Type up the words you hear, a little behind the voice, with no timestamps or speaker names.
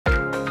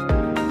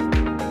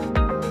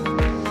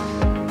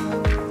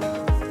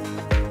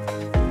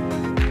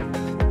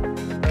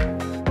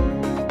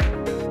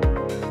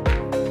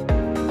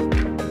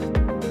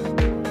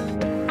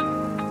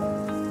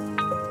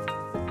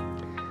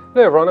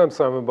Hello everyone, I'm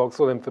Simon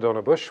Boxall in for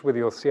Donna Bush with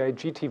your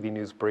CIGTV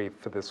News Brief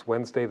for this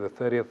Wednesday, the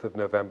 30th of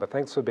November.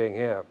 Thanks for being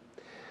here.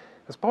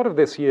 As part of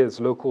this year's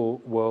local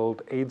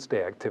World AIDS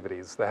Day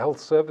activities, the Health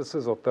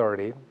Services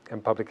Authority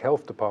and Public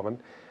Health Department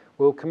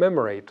will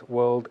commemorate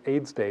World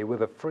AIDS Day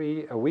with a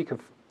week of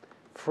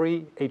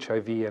free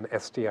HIV and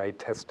STI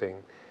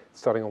testing,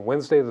 starting on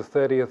Wednesday, the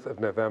 30th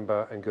of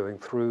November and going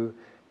through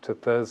to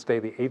Thursday,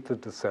 the 8th of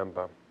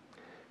December.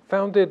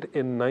 Founded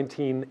in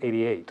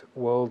 1988,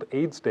 World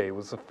AIDS Day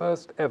was the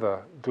first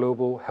ever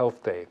global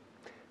health day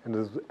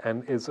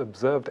and is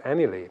observed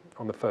annually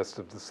on the 1st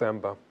of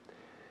December.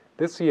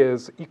 This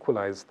year's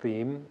equalized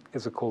theme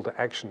is a call to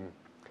action.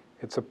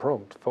 It's a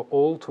prompt for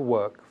all to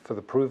work for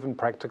the proven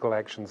practical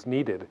actions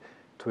needed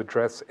to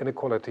address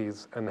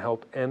inequalities and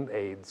help end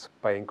AIDS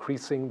by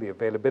increasing the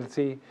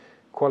availability,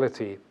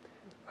 quality,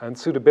 and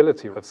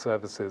suitability of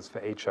services for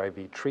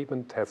HIV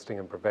treatment, testing,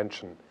 and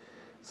prevention,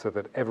 so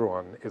that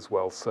everyone is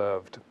well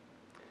served.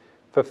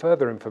 For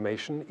further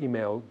information,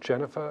 email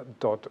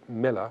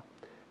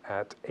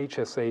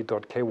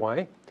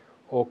jennifer.miller@hsa.ky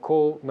or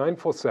call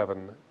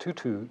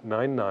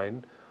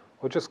 947-2299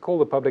 or just call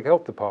the Public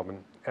Health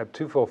Department at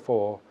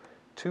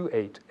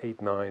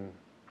 244-2889.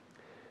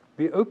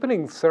 The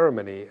opening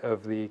ceremony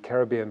of the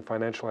Caribbean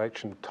Financial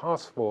Action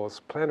Task Force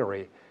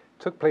plenary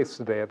took place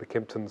today at the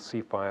Kimpton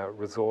Seafire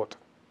Resort.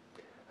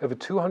 Over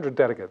 200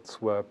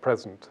 delegates were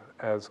present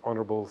as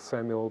Honorable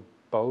Samuel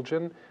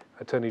Bulgen,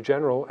 Attorney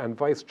General and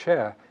Vice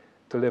Chair,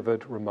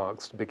 delivered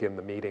remarks to begin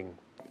the meeting.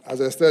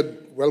 As I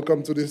said,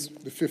 welcome to the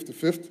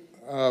 55th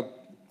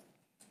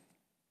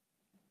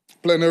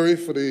plenary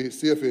for the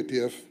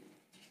CFATF,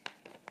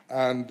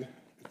 and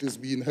it is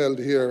being held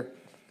here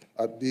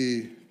at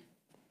the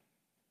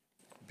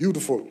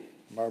beautiful,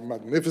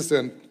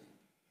 magnificent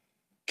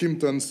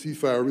Kimpton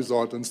Seafire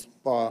Resort and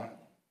Spa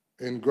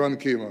in Grand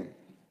Cayman.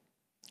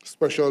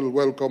 Special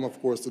welcome, of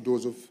course, to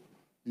those of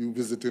you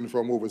visiting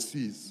from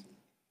overseas.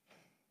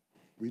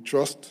 We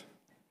trust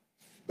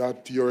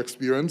that your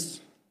experience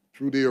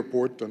through the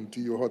airport and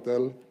to your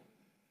hotel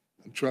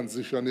and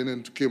transitioning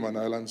into Cayman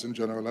Islands in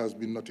general has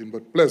been nothing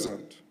but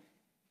pleasant.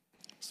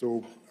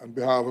 So on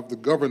behalf of the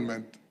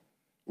government,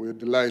 we're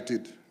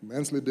delighted,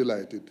 immensely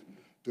delighted,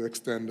 to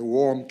extend a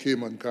warm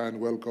Cayman kind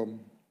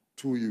welcome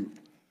to you.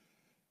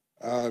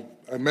 I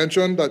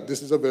mentioned that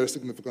this is a very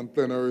significant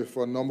plenary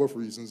for a number of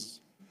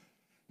reasons,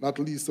 not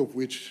least of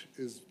which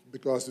is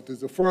because it is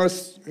the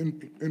first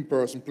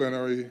in-person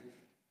plenary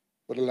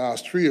for the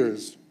last 3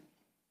 years,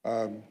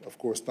 of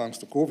course, thanks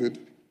to COVID.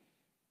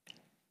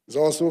 It's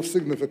also of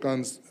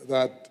significance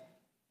that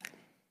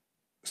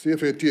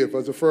CFATF,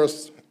 as the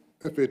first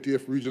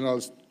FATF regional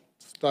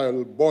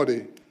style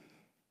body,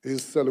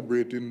 is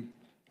celebrating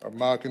or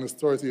marking its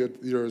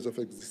 38 years of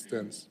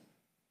existence.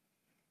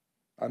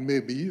 And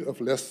maybe of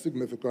less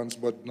significance,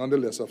 but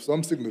nonetheless of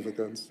some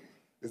significance,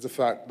 is the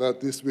fact that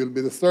this will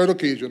be the third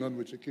occasion on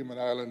which the Cayman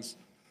Islands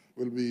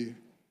will be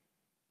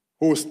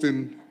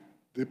hosting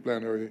the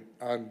plenary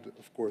and,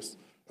 of course,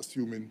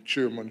 assuming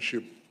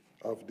chairmanship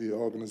of the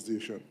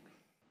organization.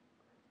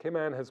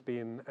 Cayman has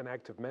been an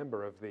active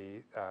member of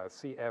the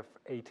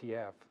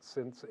CFATF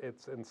since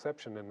its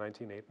inception in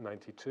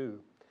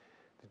 1992.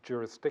 The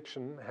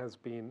jurisdiction has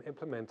been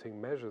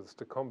implementing measures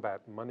to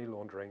combat money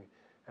laundering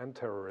and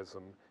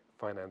terrorism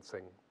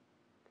financing.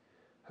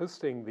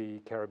 Hosting the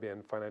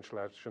Caribbean Financial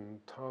Action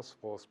Task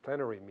Force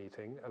plenary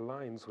meeting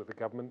aligns with the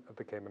government of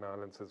the Cayman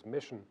Islands'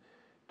 mission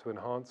to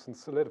enhance and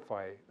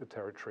solidify the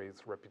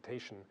territory's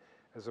reputation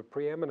as a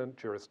preeminent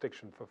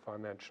jurisdiction for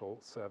financial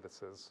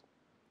services.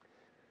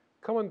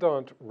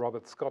 Commandant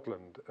Robert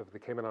Scotland of the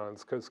Cayman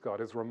Islands Coast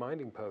Guard is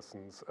reminding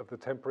persons of the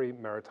temporary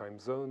maritime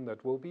zone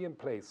that will be in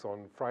place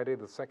on Friday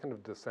the 2nd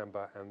of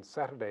December and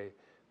Saturday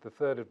the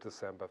 3rd of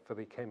December for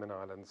the Cayman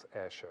Islands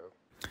Air Show.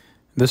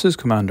 This is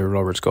Commander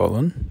Robert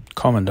Scotland,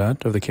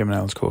 Commandant of the Cayman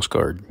Islands Coast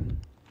Guard.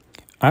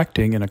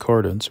 Acting in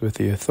accordance with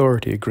the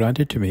authority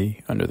granted to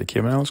me under the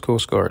Cayman Islands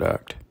Coast Guard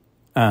Act,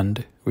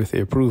 and with the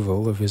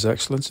approval of His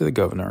Excellency the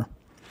Governor,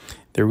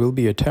 there will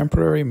be a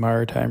temporary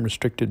maritime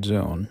restricted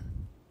zone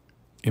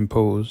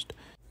imposed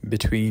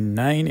between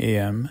 9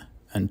 a.m.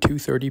 and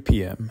 2:30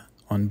 p.m.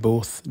 on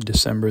both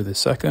December the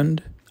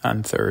 2nd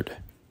and 3rd.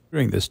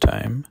 During this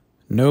time,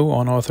 no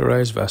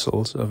unauthorized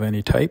vessels of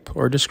any type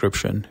or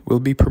description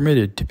will be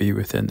permitted to be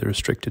within the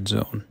restricted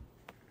zone.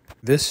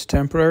 This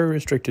temporary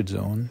restricted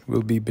zone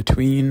will be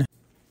between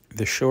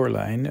the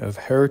shoreline of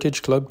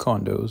Heritage Club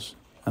condos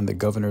and the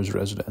Governor's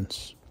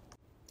residence,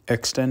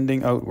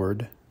 extending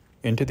outward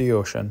into the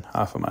ocean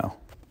half a mile.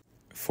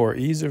 For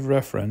ease of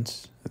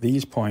reference,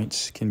 these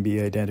points can be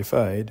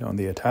identified on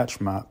the attached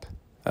map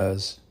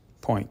as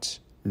points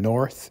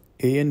North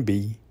A and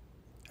B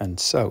and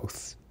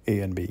South A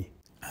and B,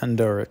 and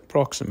are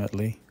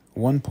approximately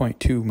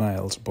 1.2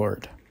 miles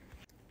apart.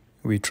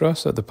 We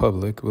trust that the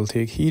public will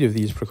take heed of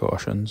these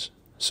precautions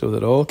so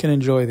that all can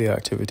enjoy the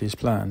activities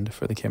planned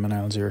for the Cayman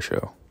Islands Air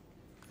Show.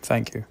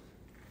 Thank you.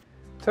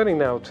 Turning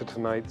now to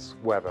tonight's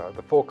weather,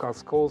 the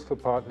forecast calls for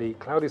partly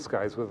cloudy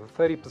skies with a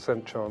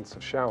 30% chance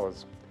of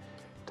showers.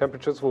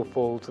 Temperatures will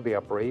fall to the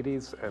upper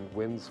 80s and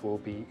winds will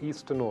be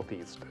east to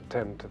northeast at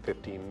 10 to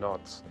 15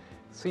 knots.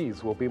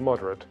 Seas will be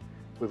moderate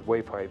with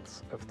wave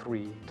heights of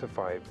 3 to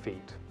 5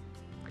 feet.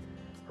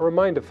 A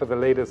reminder for the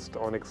latest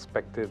on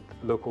expected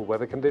local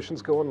weather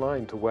conditions, go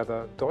online to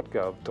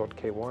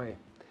weather.gov.ky.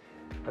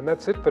 And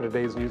that's it for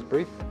today's news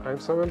brief. I'm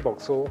Simon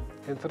Boxall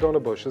in for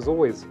Donna Bush, as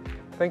always,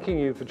 thanking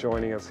you for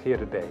joining us here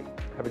today.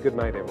 Have a good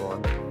night,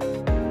 everyone.